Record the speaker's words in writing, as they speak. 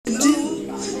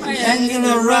hanging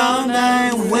around,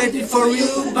 I'm waiting for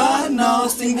you, but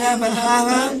nothing ever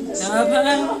happened.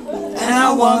 And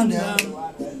I wonder,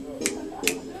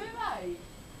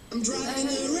 I'm driving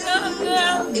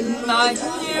around in my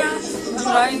year, I'm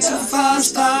driving too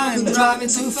fast, I'm driving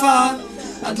too far.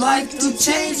 I'd like to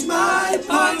change my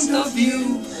point of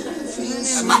view.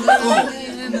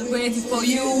 I'm waiting for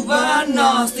you, but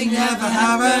nothing ever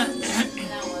happened.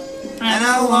 And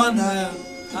I wonder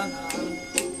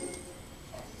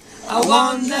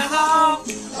how,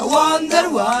 I wonder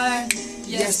why.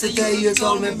 Yesterday you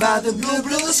told me about the blue,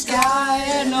 blue sky,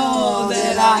 and all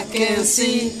that I can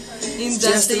see is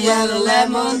just a yellow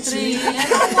lemon tree. And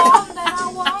I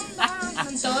wonder,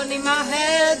 I'm turning my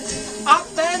head up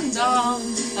and down,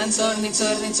 and turning.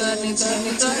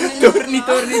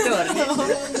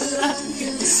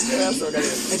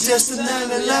 It's just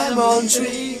another lemon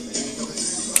tree.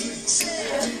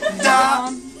 Da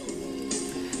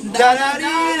da da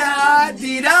da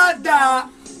da da.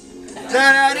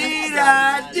 Da da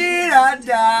da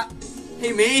da.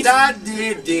 Hey mate. Da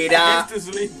da da.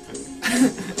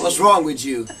 What's wrong with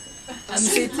you? I'm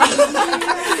sitting.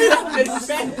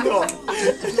 Perfetto.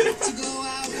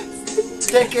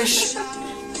 Take a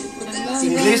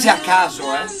inglese a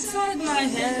caso, eh?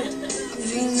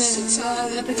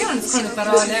 Perché non sono le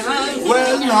parole?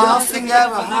 Well, nothing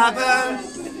ever happened,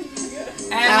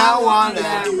 and I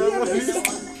wonder.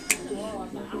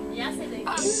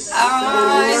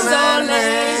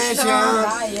 Isolation,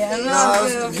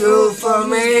 not good for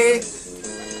me.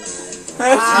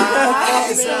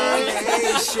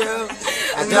 Isolation,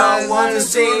 I don't want to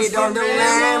sit on the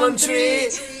lemon tree.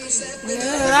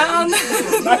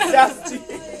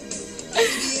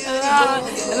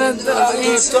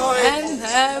 And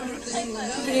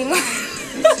everything.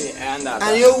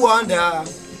 And you wonder.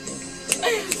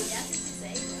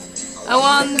 I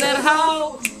wonder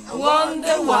how, I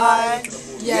wonder why.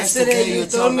 Yesterday you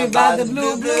told me about the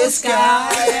blue, blue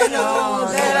sky, and all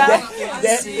that I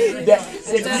can see.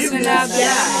 Just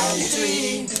another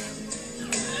tree.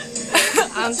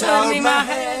 I'm turning my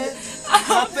head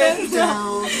up and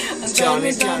down, and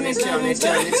turning around, and all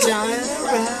that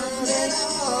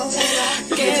I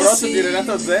can see.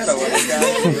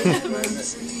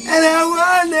 And I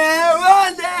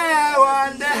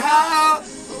wonder how,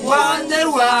 wonder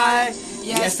why.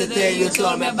 Yesterday you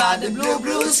told me about the blue,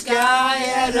 blue sky,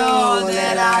 and all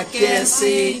that I can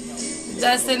see.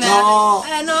 Just another,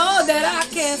 and all that I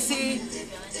can see.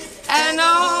 And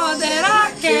all that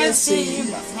I can see.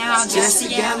 Now just a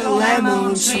yellow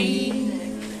lemon tree.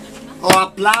 Oh,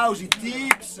 applausi,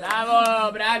 tips!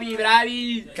 Bravo,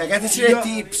 bravi! Cagateci le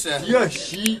tips! Io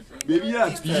sì, bevi la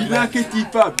birra che ti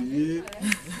fa bene.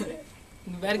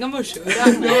 Bergamo Sciura.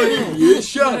 No, di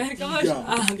Brescia.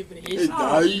 Ah, di Brescia. E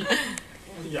dai.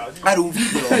 Era un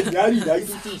video! Dai,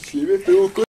 tutti insieme, però